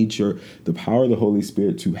 I need the power of the Holy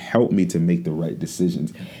Spirit to help me to make the right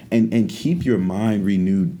decisions. And keep your mind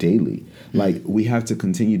renewed daily. Like we have to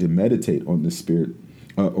continue to meditate on the Spirit,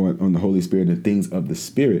 on the Holy Spirit and things of the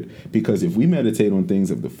Spirit, because if we meditate on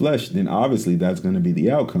things of the flesh, then obviously that's going to be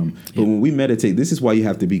the outcome. But when we meditate, this is why you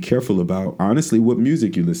have to be careful about, honestly, what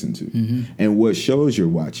music you listen to and what shows you're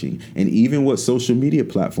watching, and even what social media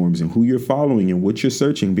platforms and who you're following and what you're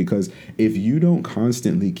searching, because if you don't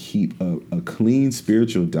constantly keep a clean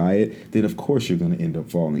spiritual diet, then of course you're going to end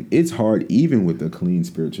up falling. It's hard even with a clean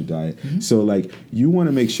spiritual diet. So like you want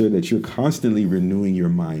to make sure that you're constantly renewing your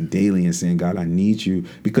mind daily and saying, God, I need you you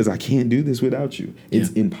because I can't do this without you.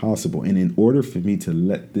 It's impossible. And in order for me to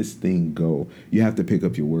let this thing go, you have to pick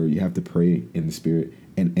up your word. You have to pray in the Spirit,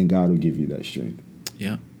 and God will give you that strength.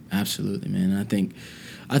 Yeah, absolutely, man. I think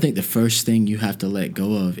the first thing you have to let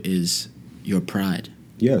go of is your pride.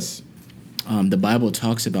 Yes. The Bible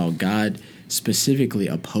talks about God specifically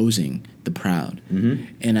opposing the proud.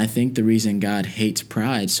 Mm-hmm. And I think the reason God hates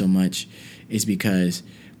pride so much is because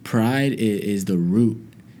pride is the root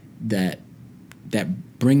that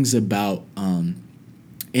brings about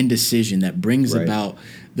indecision, that brings about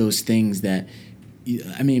those things that,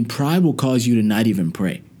 I mean, pride will cause you to not even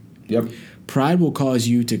pray. Yep. Pride will cause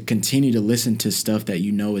you to continue to listen to stuff that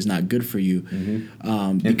you know is not good for you.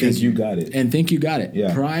 Mm-hmm. Because think you got it. And think you got it.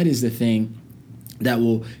 Yeah. Pride is the thing that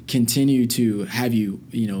will continue to have you,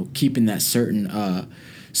 keep in that certain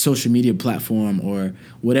social media platform or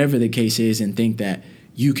whatever the case is, and think that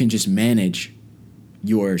you can just manage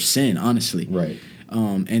your sin, honestly. Right.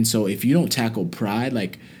 And so if you don't tackle pride,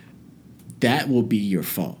 like, that will be your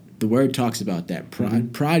fault. The word talks about that.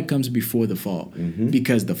 Pride comes before the fall,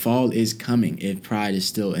 because the fall is coming if pride is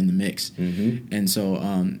still in the mix. And so,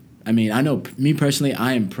 I mean, I know me personally,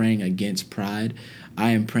 I am praying against pride.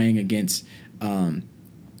 I am praying against,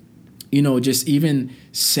 just even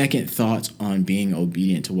second thoughts on being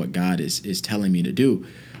obedient to what God is telling me to do.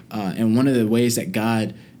 And one of the ways that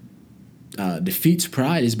God defeats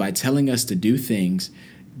pride is by telling us to do things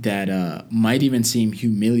that might even seem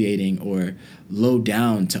humiliating or low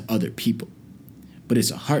down to other people. But it's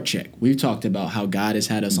a heart check. We've talked about how God has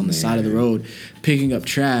had us on the side of the road picking up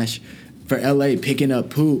trash, for LA picking up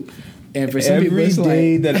poop. And for some people, it's every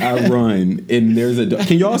day that I run and there's a dog.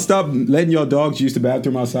 Can y'all stop letting y'all dogs use the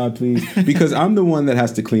bathroom outside, please? Because I'm the one that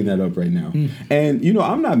has to clean that up right now. And,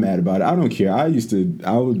 I'm not mad about it. I don't care. I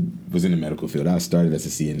was in the medical field. I started as a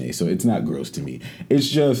CNA, so it's not gross to me. It's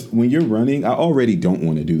just when you're running, I already don't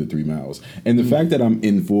want to do the 3 miles. And the fact that I'm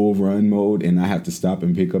in full run mode and I have to stop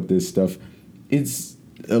and pick up this stuff, it's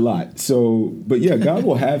a lot. So, but yeah, God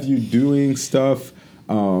will have you doing stuff.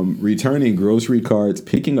 Returning grocery carts,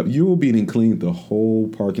 picking up, you will be and clean the whole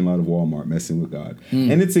parking lot of Walmart messing with God.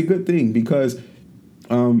 And it's a good thing because,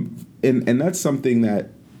 and that's something that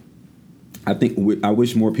I think I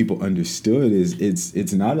wish more people understood is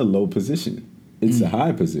it's not a low position. It's a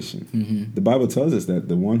high position. The Bible tells us that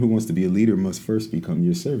the one who wants to be a leader must first become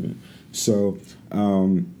your servant. So,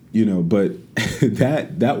 but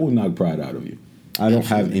that will knock pride out of you. I don't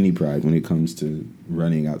have any pride when it comes to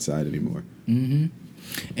running outside anymore.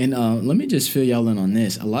 And let me just fill y'all in on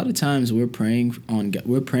this. A lot of times we're praying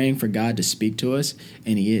for God to speak to us,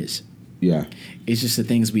 and He is. Yeah. It's just the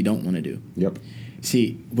things we don't want to do. Yep.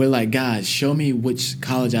 See, we're like, God, show me which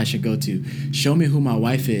college I should go to. Show me who my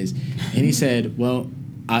wife is. And He said, well,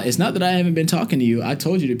 it's not that I haven't been talking to you. I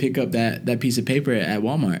told you to pick up that piece of paper at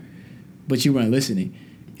Walmart, but you weren't listening.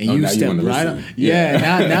 And you stepped right on.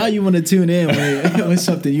 Yeah, now you want to tune in when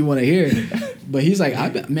something you want to hear. But He's like,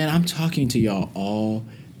 I'm talking to y'all all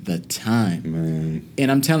the time. Man.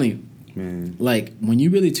 And I'm telling you, man, like, when you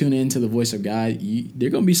really tune into the voice of God, there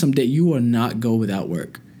going to be some day you will not go without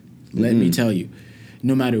work. Let me tell you.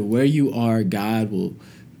 No matter where you are, God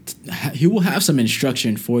He will have some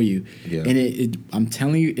instruction for you. Yeah. And I'm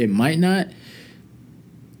telling you, it might not,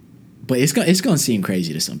 but it's gonna seem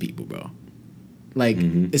crazy to some people, bro. Like,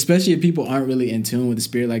 especially if people aren't really in tune with the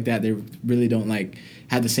Spirit like that, they really don't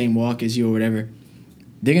have the same walk as you or whatever.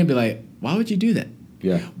 They're gonna be like, why would you do that?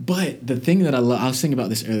 Yeah. But the thing that I was thinking about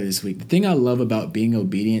this earlier this week. The thing I love about being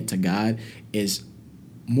obedient to God is,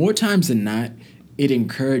 more times than not, it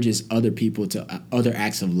encourages other people to other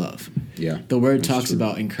acts of love. Yeah. The word talks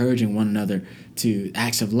about encouraging one another to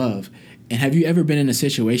acts of love. And have you ever been in a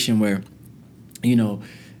situation where,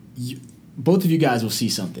 both of you guys will see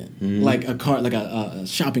something, like a cart, like a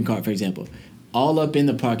shopping cart, for example, all up in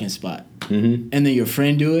the parking spot, and then your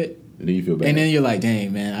friend do it, and then you feel bad, and then you're like,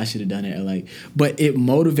 dang, man, I should have done it. Or but it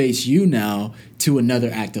motivates you now to another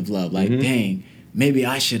act of love. Like, dang, maybe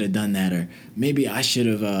I should have done that, or maybe I should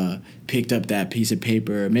have picked up that piece of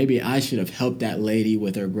paper, or maybe I should have helped that lady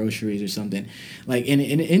with her groceries or something. And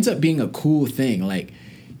it ends up being a cool thing. Like,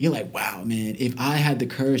 you're like, wow, man, if I had the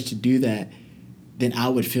courage to do that, then I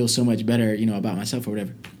would feel so much better, about myself or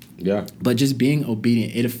whatever. Yeah. But just being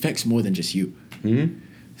obedient, it affects more than just you.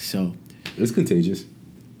 So it's contagious.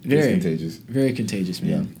 Very contagious. Very contagious,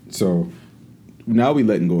 man. Yeah. So now we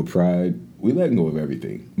letting go of pride. We letting go of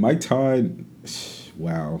everything. Mike Todd,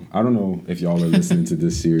 wow. I don't know if y'all are listening to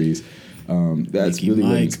this series. That's really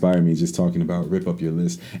what inspired me, just talking about rip up your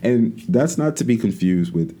list. And that's not to be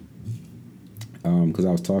confused with, because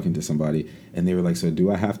I was talking to somebody and they were like, so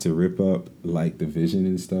do I have to rip up the vision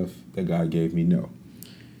and stuff that God gave me? No.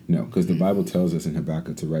 No, because the Bible tells us in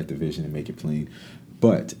Habakkuk to write the vision and make it plain.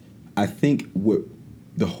 But I think what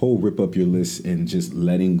the whole rip up your list and just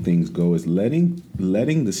letting things go is letting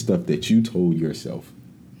the stuff that you told yourself.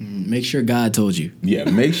 Make sure God told you. Yeah,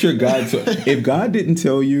 make sure God told. If God didn't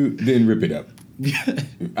tell you, then rip it up.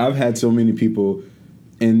 I've had so many people,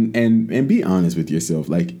 and be honest with yourself.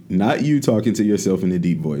 Like, not you talking to yourself in a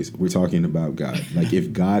deep voice. We're talking about God. Like,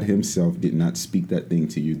 if God himself did not speak that thing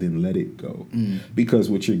to you, then let it go. Because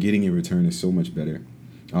what you're getting in return is so much better.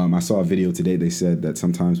 I saw a video today. They said that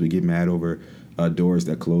sometimes we get mad over doors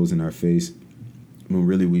that close in our face, when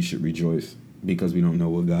really we should rejoice because we don't know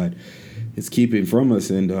what God is keeping from us.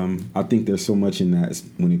 And I think there's so much in that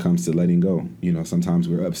when it comes to letting go. You know, sometimes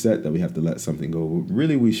we're upset that we have to let something go.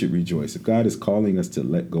 Really, we should rejoice. If God is calling us to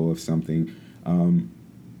let go of something,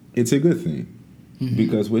 it's a good thing.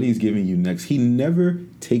 Because what he's giving you next, he never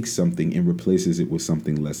takes something and replaces it with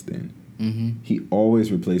something less than. He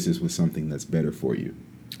always replaces with something that's better for you.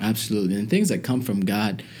 Absolutely. And things that come from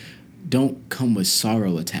God don't come with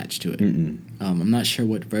sorrow attached to it. I'm not sure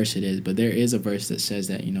what verse it is, but there is a verse that says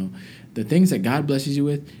that, you know, the things that God blesses you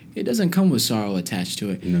with, it doesn't come with sorrow attached to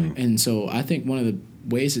it. No. And so I think one of the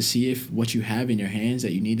ways to see if what you have in your hands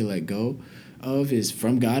that you need to let go of is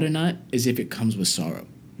from God or not is if it comes with sorrow.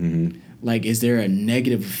 Like, is there a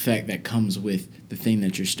negative effect that comes with the thing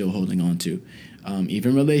that you're still holding on to?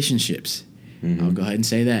 Even relationships. I'll go ahead and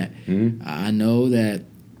say that. I know that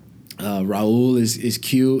Raul is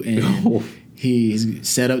cute and he's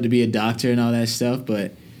set up to be a doctor and all that stuff,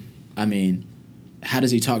 but I mean, how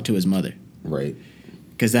does he talk to his mother? Right.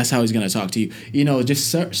 Because that's how he's going to talk to you. You know,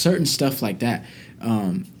 just certain stuff like that.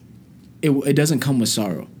 It doesn't come with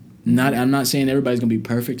sorrow. I'm not saying everybody's going to be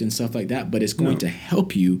perfect and stuff like that, but it's going to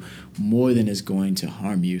help you more than it's going to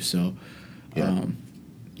harm you. So,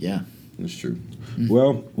 yeah. That's true.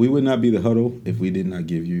 Well, we would not be the huddle if we did not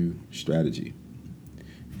give you strategy.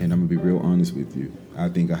 And I'm going to be real honest with you. I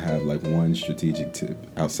think I have like one strategic tip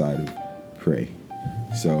outside of pray.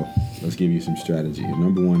 So let's give you some strategy. And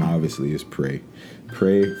number one, obviously, is pray.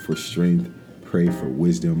 Pray for strength. Pray for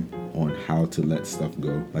wisdom on how to let stuff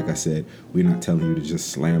go. Like I said, we're not telling you to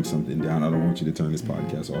just slam something down. I don't want you to turn this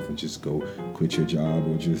podcast off and just go quit your job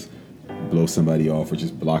or just blow somebody off or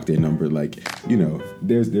just block their number. Like, you know,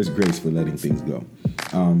 there's grace for letting things go.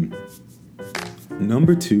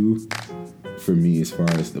 Number two, for me, as far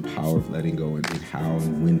as the power of letting go and how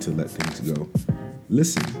and when to let things go,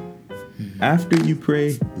 listen. After you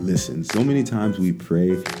pray, listen. So many times we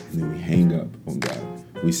pray and then we hang up on God.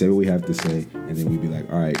 We say what we have to say and then we be like,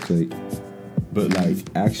 all right, click. But like,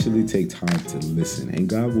 actually take time to listen. And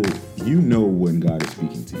God will, you know when God is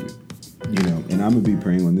speaking to you. You know, and I'm going to be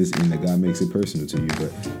praying on this end that God makes it personal to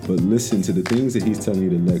you. But listen to the things that he's telling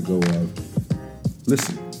you to let go of.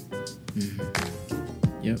 Listen.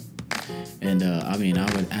 Yep. And I mean, I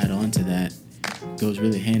would add on to that, goes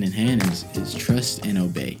really hand in hand is trust and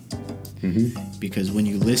obey. Because when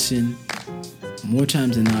you listen, more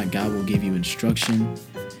times than not, God will give you instruction.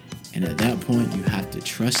 And at that point, you have to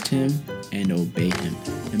trust him and obey him.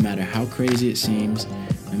 No matter how crazy it seems,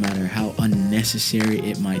 no matter how unnecessary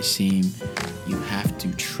it might seem, you have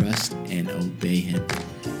to trust and obey him.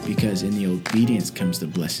 Because in the obedience comes the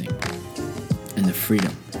blessing and the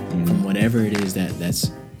freedom from whatever it is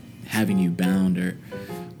that's having you bound or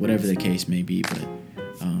whatever the case may be. But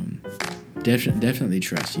definitely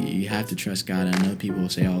trust. You have to trust God. I know people will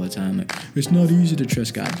say all the time, like, it's not easy to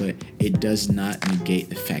trust God, but it does not negate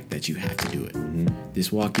the fact that you have to do it.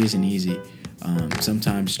 This walk isn't easy.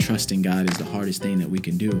 Sometimes trusting God is the hardest thing that we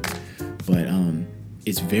can do, but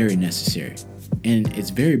it's very necessary and it's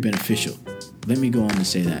very beneficial. Let me go on to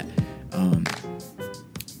say that.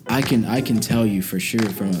 I can tell you for sure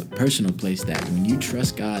from a personal place that when you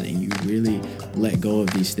trust God and you really let go of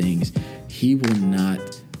these things, he will not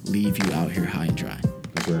leave you out here high and dry.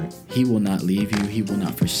 That's right. He will not leave you. He will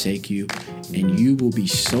not forsake you. And you will be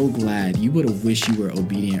so glad. You would have wished you were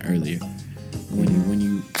obedient earlier when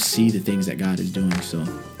you see the things that God is doing. So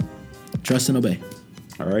trust and obey.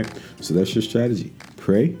 All right. So that's your strategy.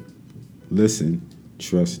 Pray, listen,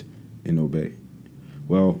 trust, and obey.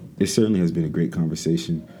 Well, it certainly has been a great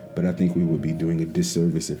conversation, but I think we would be doing a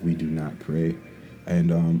disservice if we do not pray.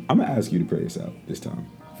 And I'm going to ask you to pray us out this time.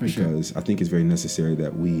 Because I think it's very necessary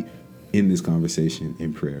that we end this conversation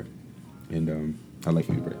in prayer. And I'd like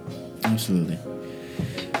for you to pray. Absolutely.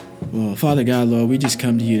 Well, Father God, Lord, we just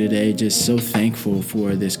come to you today just so thankful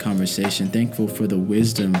for this conversation, thankful for the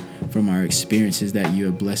wisdom from our experiences that you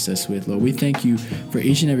have blessed us with. Lord, we thank you for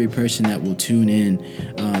each and every person that will tune in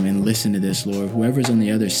and listen to this, Lord. Whoever's on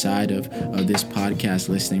the other side of this podcast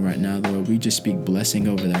listening right now, Lord, we just speak blessing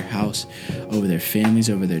over their house, over their families,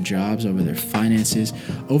 over their jobs, over their finances,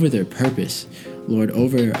 over their purpose, Lord,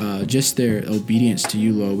 over just their obedience to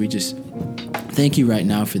you, Lord. We just thank you right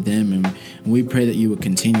now for them, and we pray that you would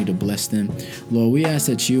continue to bless them. Lord, we ask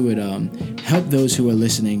that you would help those who are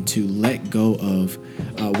listening to let go of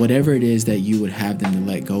whatever it is that you would have them to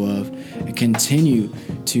let go of, and continue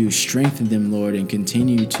to strengthen them, Lord, and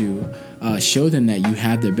continue to show them that you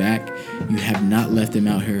have their back. You have not left them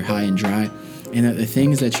out here high and dry, and that the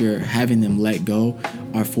things that you're having them let go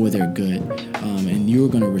are for their good. And you're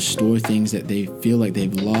going to restore things that they feel like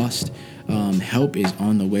they've lost. Help is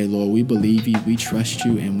on the way, Lord. We believe you, we trust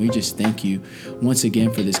you, and we just thank you once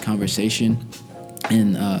again for this conversation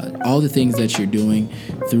and all the things that you're doing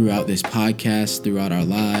throughout this podcast, throughout our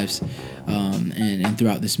lives, and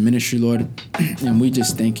throughout this ministry, Lord. And we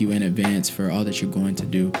just thank you in advance for all that you're going to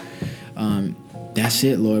do. That's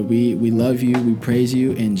it, Lord. We love you. We praise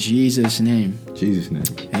you in Jesus' name. Jesus'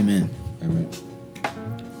 name. Amen. Amen.